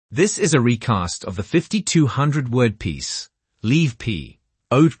This is a recast of the 5,200-word piece, LpO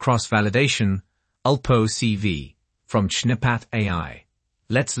Ode Cross-Validation, LpO CV, from Schnippat AI.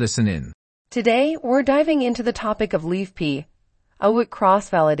 Let's listen in. Today, we're diving into the topic of LpO Ode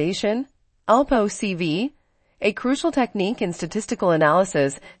Cross-Validation, LpO CV, a crucial technique in statistical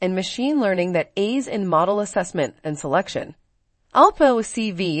analysis and machine learning that aids in model assessment and selection. LpO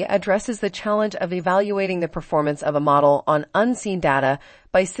CV addresses the challenge of evaluating the performance of a model on unseen data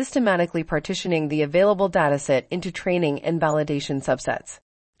by systematically partitioning the available dataset into training and validation subsets.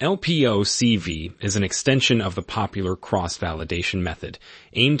 LpO CV is an extension of the popular cross-validation method,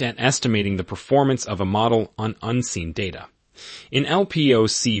 aimed at estimating the performance of a model on unseen data. In LpO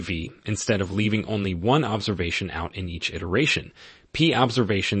CV, instead of leaving only one observation out in each iteration, P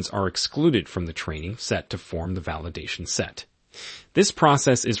observations are excluded from the training set to form the validation set. This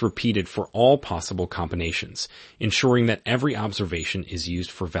process is repeated for all possible combinations, ensuring that every observation is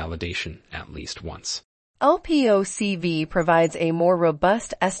used for validation at least once. LpO CV provides a more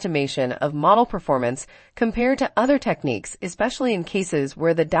robust estimation of model performance compared to other techniques, especially in cases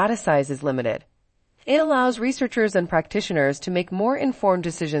where the data size is limited. It allows researchers and practitioners to make more informed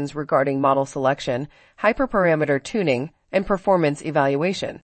decisions regarding model selection, hyperparameter tuning, and performance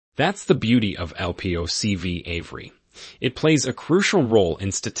evaluation. That's the beauty of LpO CV, Avery. It plays a crucial role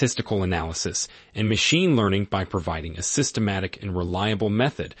in statistical analysis and machine learning by providing a systematic and reliable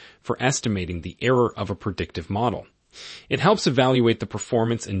method for estimating the error of a predictive model. It helps evaluate the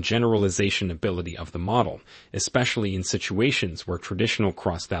performance and generalization ability of the model, especially in situations where traditional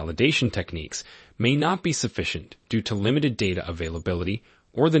cross-validation techniques may not be sufficient due to limited data availability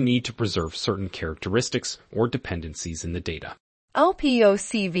or the need to preserve certain characteristics or dependencies in the data. LpO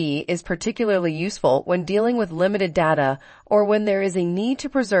CV is particularly useful when dealing with limited data or when there is a need to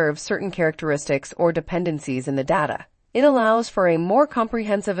preserve certain characteristics or dependencies in the data. It allows for a more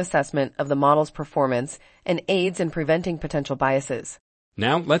comprehensive assessment of the model's performance and aids in preventing potential biases.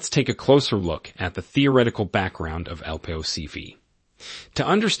 Now let's take a closer look at the theoretical background of LpO CV. To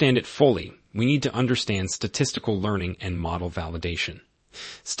understand it fully, we need to understand statistical learning and model validation.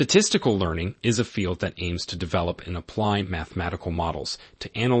 Statistical learning is a field that aims to develop and apply mathematical models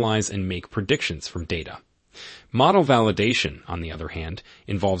to analyze and make predictions from data. Model validation, on the other hand,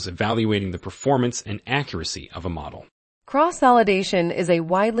 involves evaluating the performance and accuracy of a model. Cross-validation is a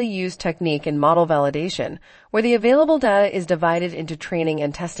widely used technique in model validation, where the available data is divided into training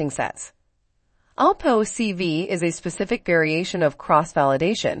and testing sets. LpO CV is a specific variation of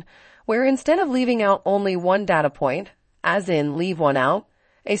cross-validation, where instead of leaving out only one data point, as in leave one out,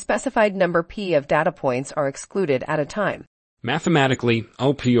 a specified number P of data points are excluded at a time. Mathematically,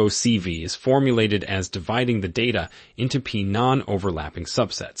 LpO CV is formulated as dividing the data into P non-overlapping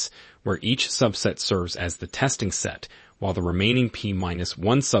subsets, where each subset serves as the testing set, while the remaining P-1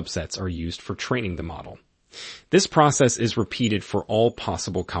 subsets are used for training the model. This process is repeated for all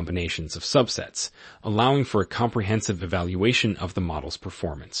possible combinations of subsets, allowing for a comprehensive evaluation of the model's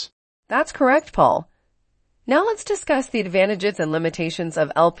performance. That's correct, Paul. Now let's discuss the advantages and limitations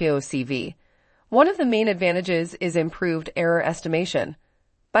of LpO CV. One of the main advantages is improved error estimation.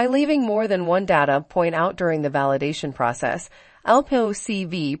 By leaving more than one data point out during the validation process, LpO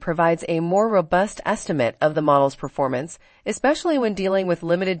CV provides a more robust estimate of the model's performance, especially when dealing with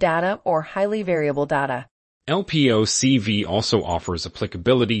limited data or highly variable data. LpO CV also offers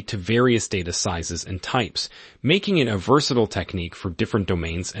applicability to various data sizes and types, making it a versatile technique for different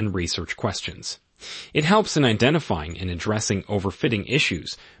domains and research questions. It helps in identifying and addressing overfitting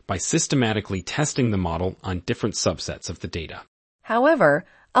issues by systematically testing the model on different subsets of the data. However,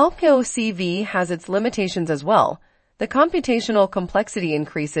 LpO CV has its limitations as well. The computational complexity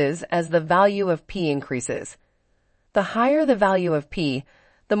increases as the value of P increases. The higher the value of P,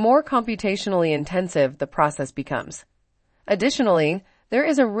 the more computationally intensive the process becomes. Additionally, there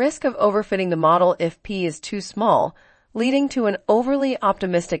is a risk of overfitting the model if P is too small, leading to an overly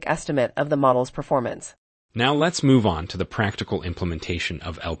optimistic estimate of the model's performance. Now let's move on to the practical implementation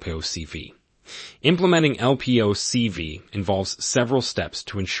of LpO CV. Implementing LpO CV involves several steps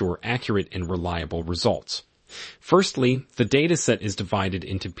to ensure accurate and reliable results. Firstly, the dataset is divided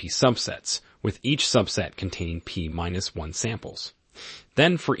into P subsets, with each subset containing P-1 samples.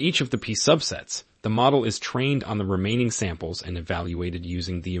 Then, for each of the P subsets, the model is trained on the remaining samples and evaluated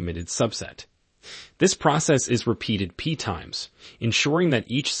using the omitted subset. This process is repeated P times, ensuring that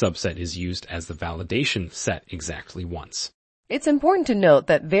each subset is used as the validation set exactly once. It's important to note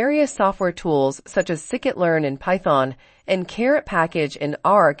that various software tools such as scikit-learn in Python and Carrot package in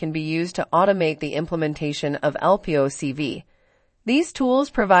R can be used to automate the implementation of LpO CV. These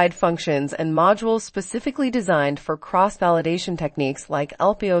tools provide functions and modules specifically designed for cross-validation techniques like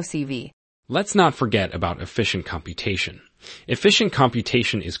LpO CV. Let's not forget about efficient computation. Efficient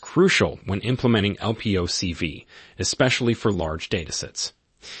computation is crucial when implementing LpO CV, especially for large datasets.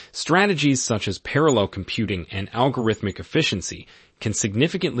 Strategies such as parallel computing and algorithmic efficiency can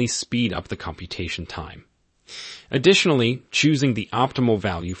significantly speed up the computation time. Additionally, choosing the optimal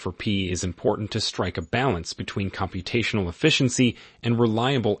value for P is important to strike a balance between computational efficiency and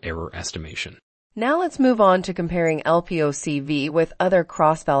reliable error estimation. Now let's move on to comparing LpO CV with other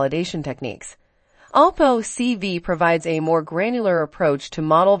cross-validation techniques. LpO CV provides a more granular approach to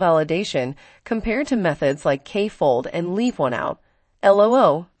model validation compared to methods like k-fold and leave one out.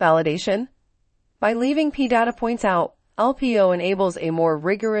 LOO validation. By leaving P data points out, LpO enables a more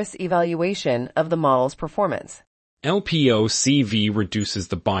rigorous evaluation of the model's performance. LpO CV reduces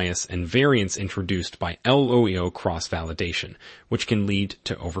the bias and variance introduced by LOO cross-validation, which can lead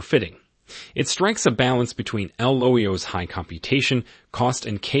to overfitting. It strikes a balance between LOEO's high computation cost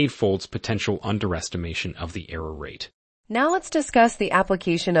and k-fold's potential underestimation of the error rate. Now let's discuss the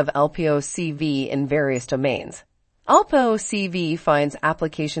application of LpO CV in various domains. LpO CV finds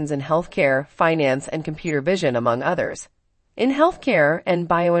applications in healthcare, finance, and computer vision, among others. In healthcare and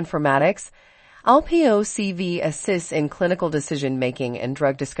bioinformatics, LpO CV assists in clinical decision-making and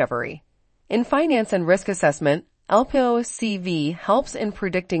drug discovery. In finance and risk assessment, LpO CV helps in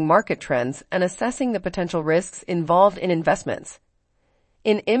predicting market trends and assessing the potential risks involved in investments.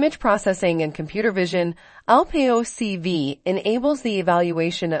 In image processing and computer vision, LpO CV enables the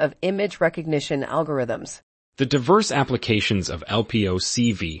evaluation of image recognition algorithms. The diverse applications of LpO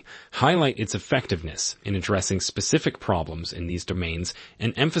CV highlight its effectiveness in addressing specific problems in these domains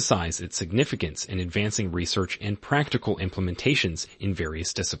and emphasize its significance in advancing research and practical implementations in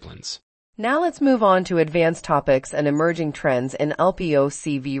various disciplines. Now let's move on to advanced topics and emerging trends in LpO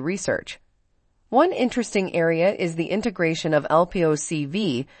CV research. One interesting area is the integration of LpO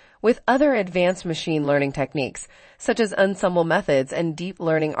CV with other advanced machine learning techniques, such as ensemble methods and deep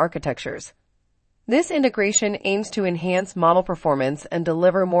learning architectures. This integration aims to enhance model performance and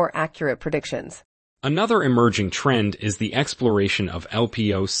deliver more accurate predictions. Another emerging trend is the exploration of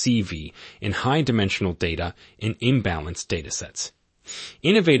LpO CV in high-dimensional data in imbalanced datasets.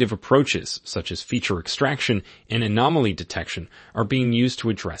 Innovative approaches, such as feature extraction and anomaly detection, are being used to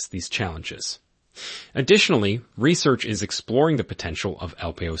address these challenges. Additionally, research is exploring the potential of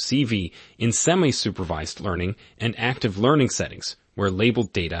LpO CV in semi-supervised learning and active learning settings, where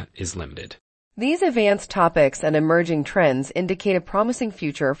labeled data is limited. These advanced topics and emerging trends indicate a promising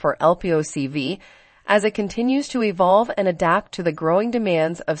future for LpO CV as it continues to evolve and adapt to the growing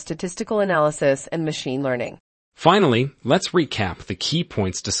demands of statistical analysis and machine learning. Finally, let's recap the key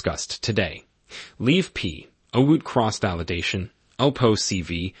points discussed today. Leave P, OOT cross-validation, LpO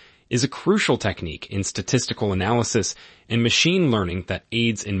CV, is a crucial technique in statistical analysis and machine learning that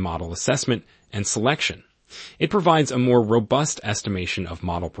aids in model assessment and selection. It provides a more robust estimation of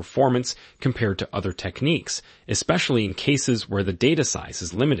model performance compared to other techniques, especially in cases where the data size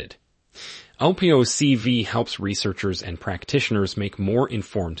is limited. LpO CV helps researchers and practitioners make more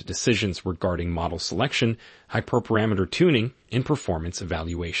informed decisions regarding model selection, hyperparameter tuning, and performance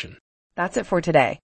evaluation. That's it for today.